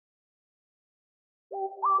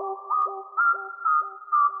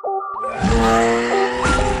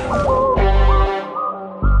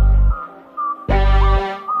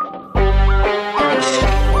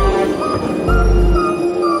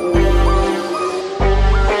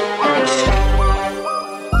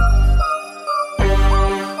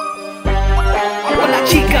Hola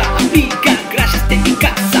chica, amiga, gracias de mi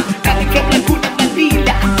casa. Coming from Laguna,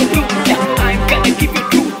 Manila, Colombia. I'm gonna give you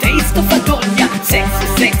true taste of a doña. Sexy,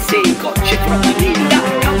 sexy, coche from Manila.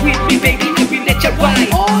 Come with me baby, I will let you ride.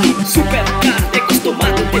 Hoy, supercar de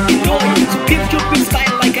costumado de Pinoy. So give your big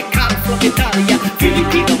style like a car from Italia.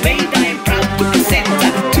 Filipino-made, I am proud to present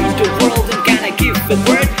to the world. I'm gonna give the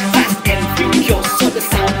word. Fast and furious, so the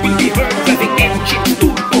sound will be heard. Driving engines,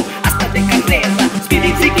 turbo, hasta de carrera.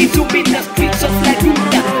 Speeding, ziggy, zooming the streets of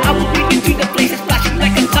Laguna. I will bring you to the places flashing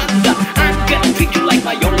like a thunder. I'm gonna treat you like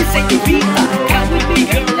my only señorita. Come with me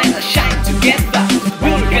girl, let us shine together.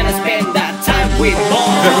 We're gonna spend that time with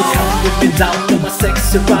more. Girl, come with me down on my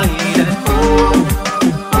sexy ride.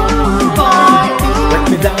 Boy, Let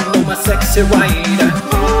me down on my sexy ride.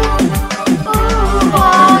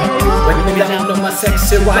 boy, Let me down on my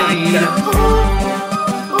sexy ride.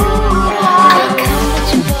 I'll come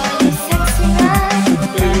with you boy, you sexy ride.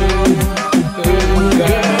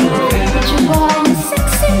 With you boy, you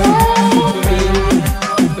sexy ride.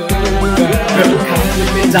 Girl, come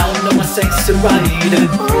with me down on my sexy ride.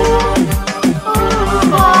 Boy,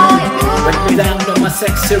 Let me down on my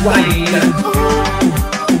sexy ride.